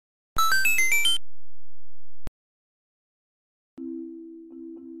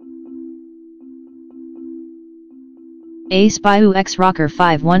Ace Bayou X Rocker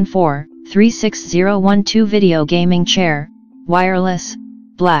 514-36012 Video Gaming Chair, Wireless,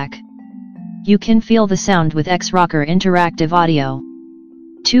 Black. You can feel the sound with X Rocker Interactive Audio.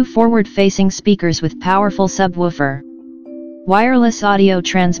 2 forward-facing speakers with powerful subwoofer. Wireless audio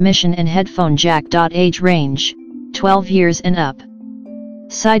transmission and headphone Jack.Age range, 12 years and up.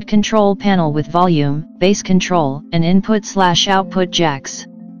 Side control panel with volume, bass control, and input/output jacks.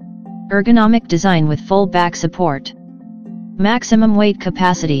 Ergonomic design with full back support. Maximum weight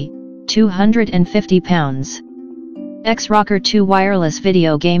capacity, 250 pounds. X Rocker 2 Wireless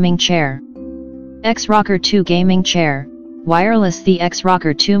Video Gaming Chair. X Rocker 2 Gaming Chair, Wireless. The X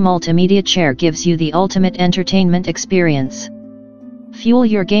Rocker 2 Multimedia Chair gives you the ultimate entertainment experience. Fuel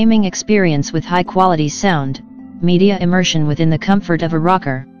your gaming experience with high-quality sound, media immersion within the comfort of a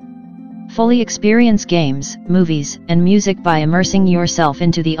rocker. Fully experience games, movies, and music by immersing yourself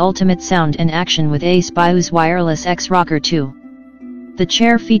into the ultimate sound and action with Ace Bayou's Wireless X Rocker 2. The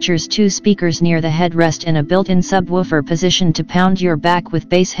chair features 2 speakers near the headrest and a built-in subwoofer positioned to pound your back with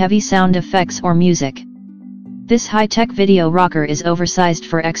bass-heavy sound effects or music. This high-tech video rocker is oversized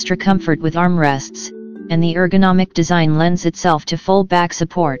for extra comfort with armrests, and the ergonomic design lends itself to full back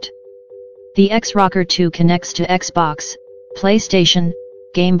support. The X Rocker 2 connects to Xbox, PlayStation,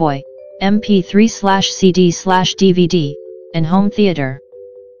 Game Boy, MP3/CD/DVD, and home theater.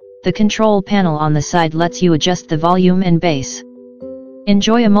 The control panel on the side lets you adjust the volume and bass.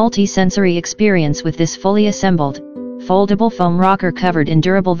 Enjoy a multi-sensory experience with this fully assembled, foldable foam rocker covered in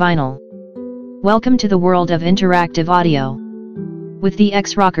durable vinyl. Welcome to the world of interactive audio. With the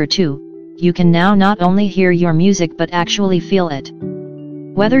X Rocker 2, you can now not only hear your music but actually feel it.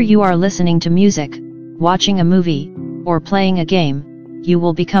 Whether you are listening to music, watching a movie, or playing a game, you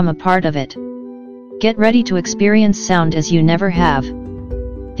will become a part of it. Get ready to experience sound as you never have.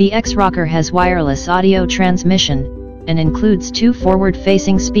 The X Rocker has wireless audio transmission, and includes 2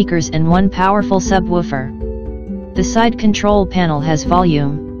 forward-facing speakers and 1 powerful subwoofer. The side control panel has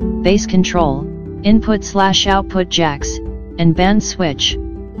volume, bass control, input/output jacks, and band switch.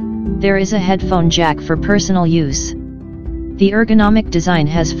 There is a headphone jack for personal use. The ergonomic design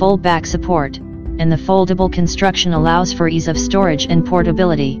has full back support, and the foldable construction allows for ease of storage and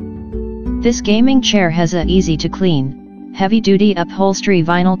portability. This gaming chair has a easy-to-clean, heavy-duty upholstery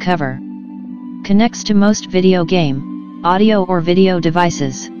vinyl cover. Connects to most video game, audio or video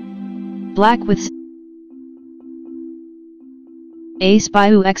devices. Black with Ace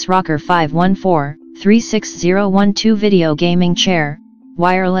Bayou X Rocker 514-36012 Video Gaming Chair,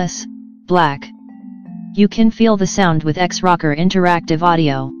 Wireless, Black. You can feel the sound with X Rocker Interactive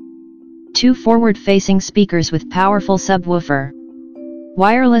Audio. 2 forward-facing speakers with powerful subwoofer.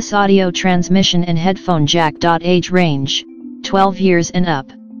 Wireless audio transmission and headphone Jack.Age range, 12 years and up.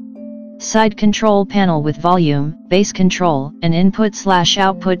 Side control panel with volume, bass control, and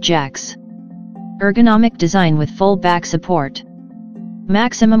input/output jacks. Ergonomic design with full back support.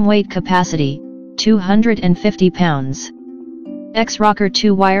 Maximum weight capacity, 250 pounds. X Rocker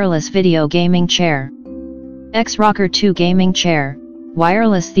 2 Wireless Video Gaming Chair. X Rocker 2 Gaming Chair,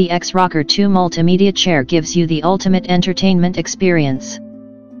 Wireless. The X Rocker 2 Multimedia Chair gives you the ultimate entertainment experience.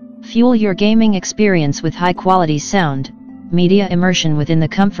 Fuel your gaming experience with high-quality sound, media immersion within the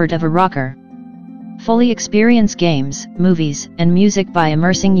comfort of a rocker. Fully experience games, movies, and music by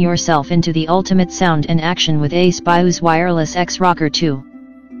immersing yourself into the ultimate sound and action with Ace Bayou's Wireless X Rocker 2.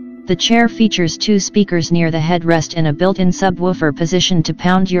 The chair features 2 speakers near the headrest and a built-in subwoofer positioned to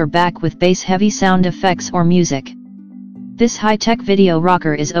pound your back with bass-heavy sound effects or music. This high-tech video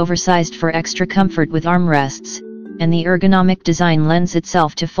rocker is oversized for extra comfort with armrests, and the ergonomic design lends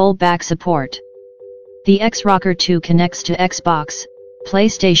itself to full back support. The X Rocker 2 connects to Xbox,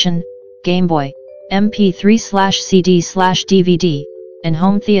 PlayStation, Game Boy, MP3/CD/DVD, and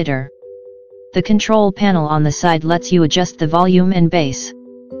home theater. The control panel on the side lets you adjust the volume and bass.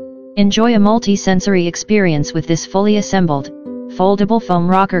 Enjoy a multi-sensory experience with this fully assembled, foldable foam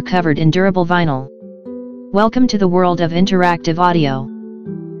rocker covered in durable vinyl. Welcome to the world of interactive audio.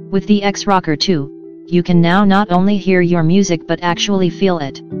 With the X Rocker 2, you can now not only hear your music but actually feel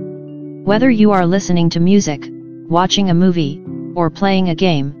it. Whether you are listening to music, watching a movie, or playing a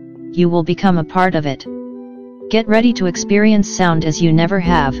game, you will become a part of it. Get ready to experience sound as you never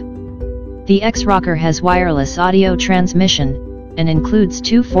have. The X Rocker has wireless audio transmission, and includes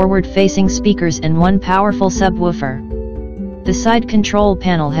 2 forward-facing speakers and 1 powerful subwoofer. The side control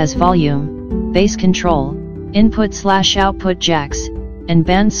panel has volume, bass control, input/output jacks, and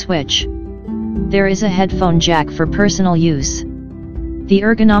band switch. There is a headphone jack for personal use. The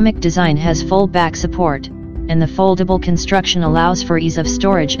ergonomic design has full back support, and the foldable construction allows for ease of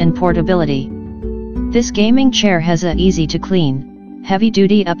storage and portability. This gaming chair has a easy-to-clean,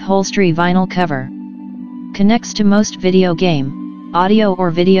 heavy-duty upholstery vinyl cover. Connects to most video game, audio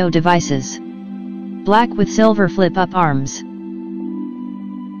or video devices. Black with silver flip-up arms.